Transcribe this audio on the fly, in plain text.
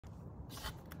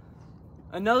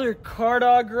Another Car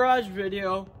Dog Garage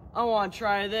video. I want to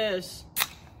try this.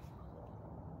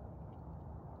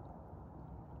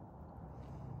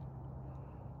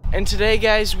 And today,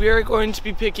 guys, we are going to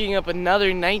be picking up another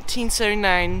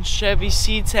 1979 Chevy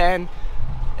C10.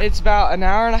 It's about an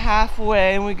hour and a half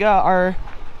away, and we got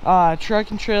our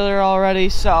truck and trailer already,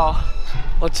 so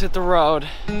let's hit the road.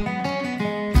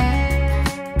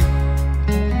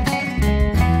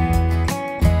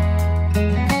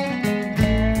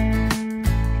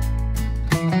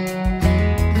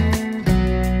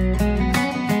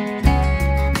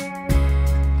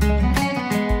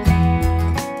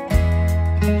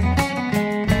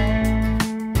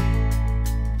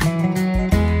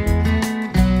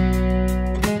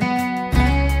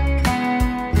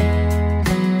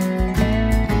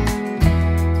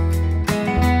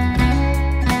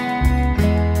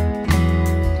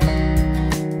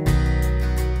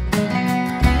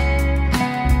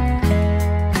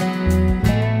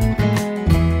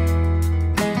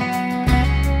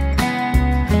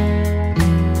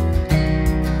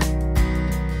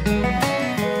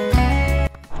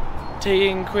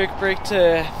 Taking a quick break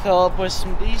to fill up with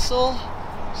some diesel,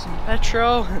 some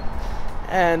petro,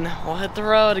 and we'll hit the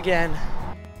road again.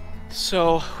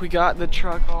 So we got the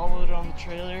truck all loaded on the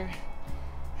trailer,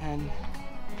 and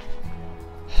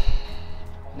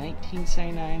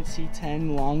 1979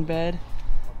 C10 long bed.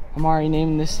 I'm already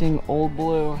naming this thing Old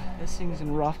Blue. This thing's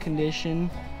in rough condition,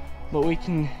 but we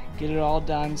can get it all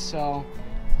done, so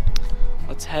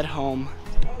let's head home.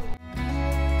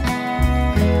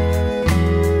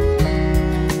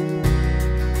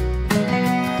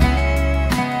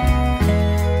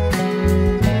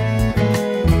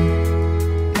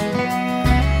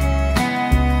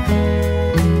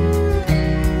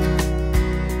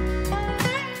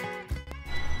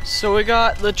 So we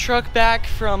got the truck back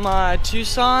from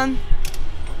Tucson.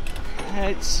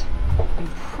 It's in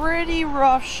pretty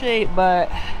rough shape,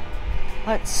 but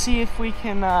let's see if we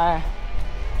can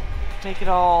make it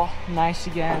all nice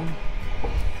again.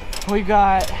 We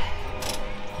got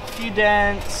a few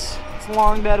dents. It's a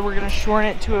long bed. We're gonna shorten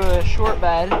it to a short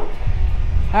bed.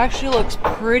 Actually looks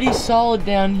pretty solid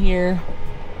down here,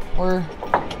 where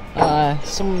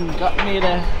someone made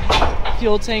a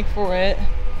fuel tank for it.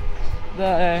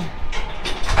 The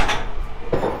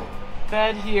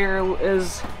bed here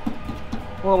is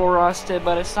a little rusted,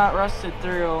 but it's not rusted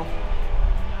through.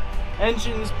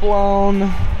 Engine's blown,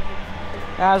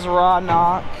 has a rod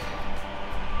knock,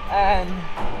 and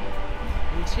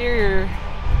interior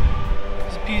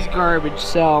is a piece of garbage,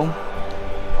 so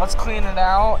let's clean it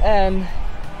out and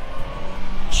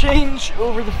change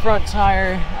over the front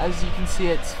tire. As you can see,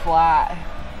 it's flat.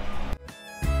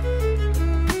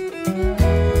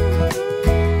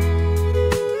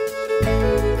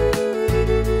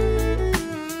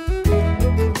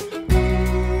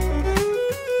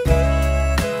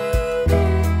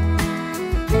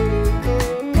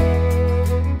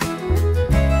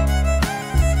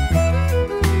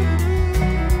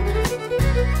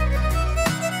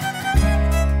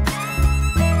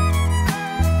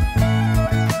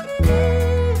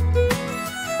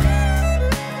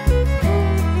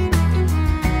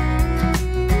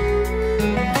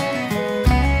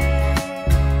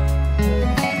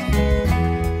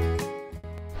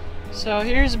 So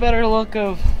here's a better look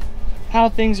of how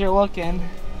things are looking.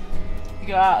 You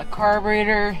got a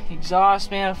carburetor,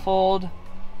 exhaust manifold,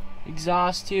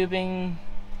 exhaust tubing,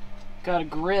 got a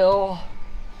grill,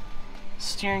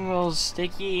 steering wheel's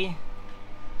sticky,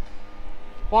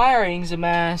 wiring's a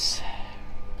mess,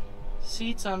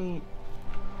 seats done,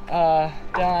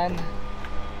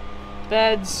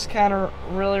 bed's kind of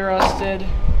really rusted,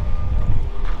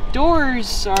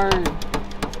 doors are,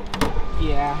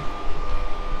 yeah.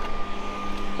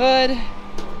 Hood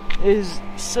is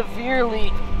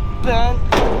severely bent.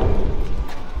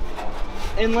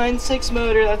 Inline 6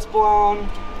 motor, that's blown.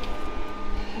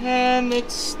 And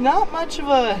it's not much of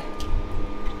a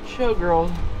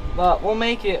showgirl, but we'll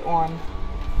make it one.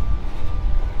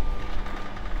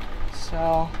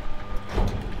 So,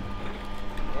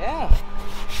 yeah.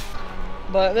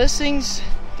 But this thing's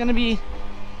gonna be,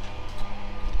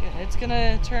 it's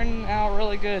gonna turn out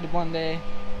really good one day.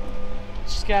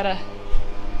 Just gotta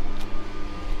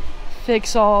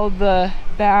fix all the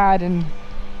bad and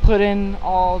put in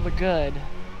all the good.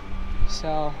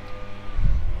 So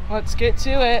let's get to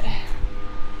it.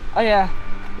 Oh yeah,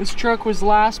 this truck was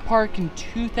last parked in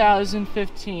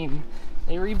 2015.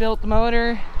 They rebuilt the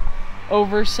motor,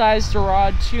 oversized the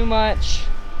rod too much,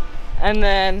 and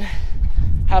then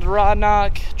had a rod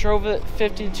knock, drove it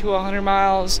 50 to 100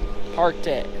 miles, parked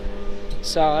it.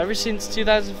 So ever since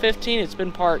 2015 it's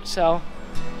been parked. So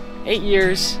 8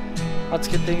 years. Let's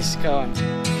get things going.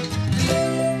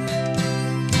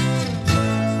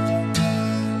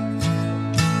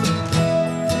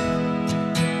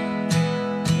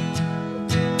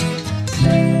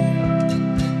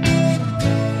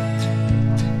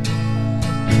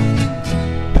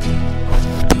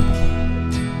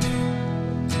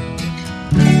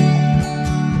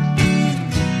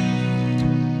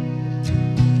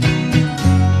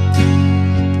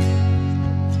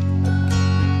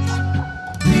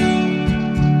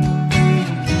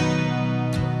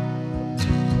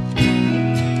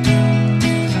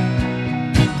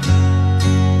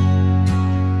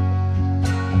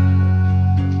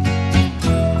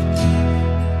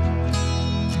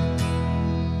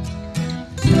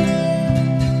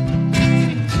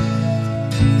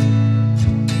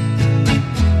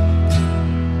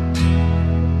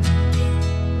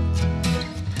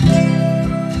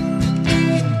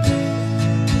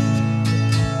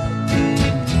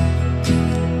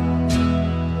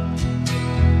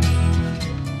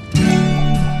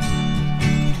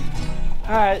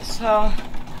 Alright, so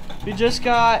we just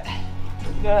got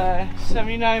the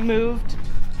 79 moved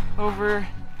over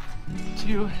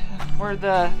to where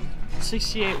the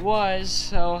 68 was,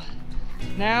 so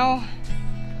now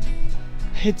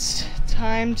it's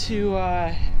time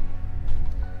to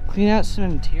clean out some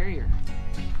interior.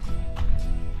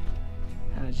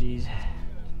 Oh geez.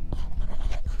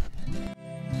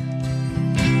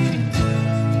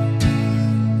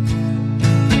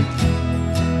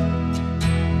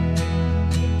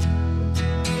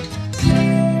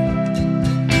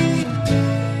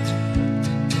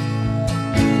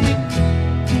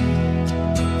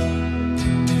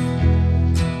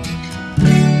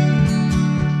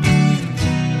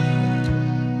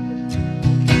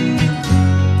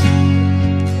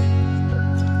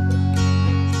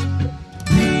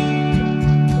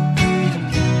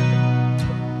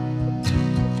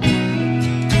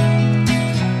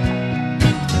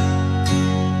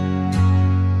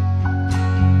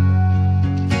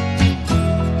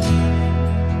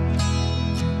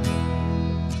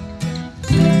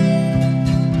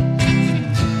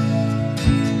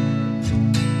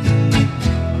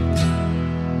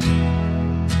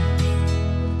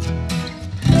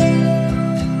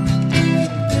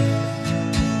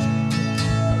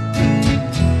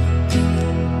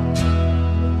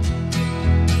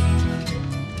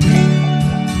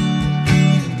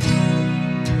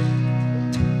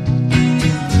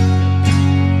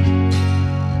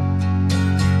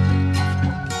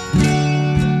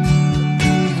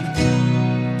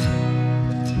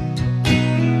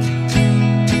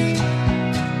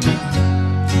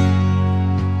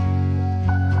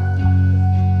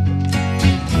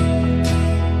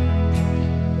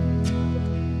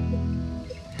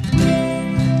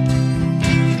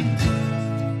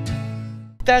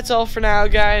 That's all for now,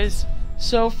 guys.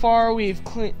 So far we've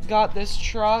got this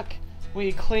truck,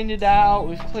 we cleaned it out,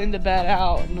 we've cleaned the bed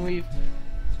out, and we've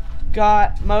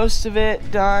got most of it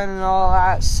done and all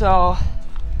that. So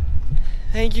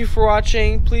thank you for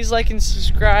watching. Please like and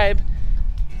subscribe.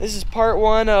 This is part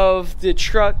 1 of the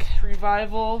truck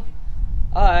revival.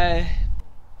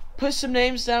 Put some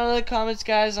names down in the comments,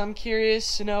 guys. I'm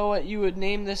curious to know what you would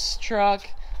name this truck.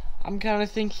 I'm kind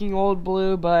of thinking Old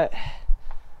Blue, but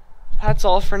that's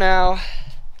all for now.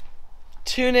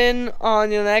 Tune in on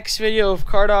the next video of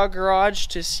Car Dog Garage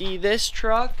to see this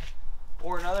truck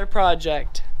or another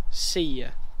project. See ya.